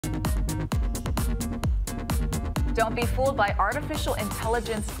Don't be fooled by artificial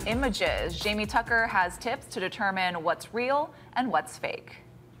intelligence images. Jamey Tucker has tips to determine what's real and what's fake.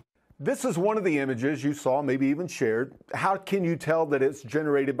 This is one of the images you saw, maybe even shared. How can you tell that it's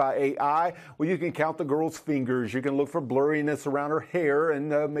generated by AI? Well, you can count the girl's fingers. You can look for blurriness around her hair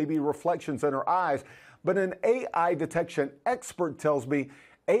and maybe reflections in her eyes. But an AI detection expert tells me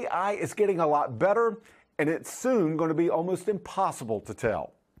AI is getting a lot better, and it's soon going to be almost impossible to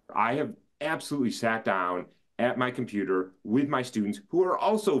tell. I have absolutely sat down at my computer with my students who are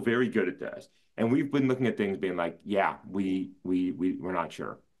also very good at this. And we've been looking at things being like, yeah, we're not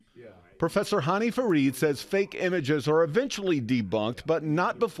sure. Professor Hani Farid says fake images are eventually debunked, but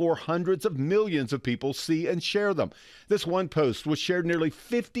not before hundreds of millions of people see and share them. This one post was shared nearly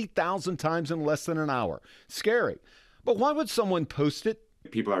 50,000 times in less than an hour. Scary. But why would someone post it?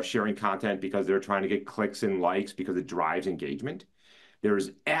 People are sharing content because they're trying to get clicks and likes because it drives engagement.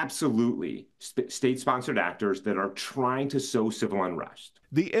 There's absolutely state-sponsored actors that are trying to sow civil unrest.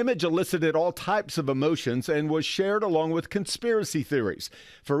 The image elicited all types of emotions and was shared along with conspiracy theories.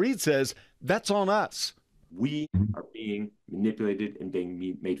 Farid says that's on us. We are being manipulated and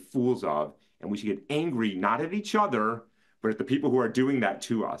being made fools of, and we should get angry not at each other, but at the people who are doing that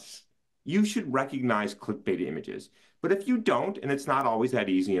to us. You should recognize clickbait images. But if you don't, and it's not always that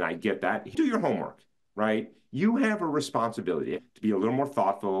easy, and I get that, do your homework, right? You have a responsibility to be a little more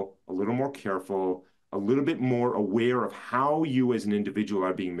thoughtful, a little more careful, a little bit more aware of how you as an individual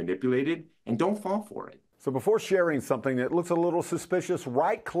are being manipulated, and don't fall for it. So before sharing something that looks a little suspicious,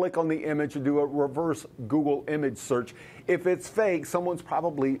 right-click on the image and do a reverse Google image search. If it's fake, someone's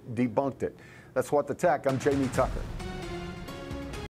probably debunked it. That's What the Tech. I'm Jamey Tucker.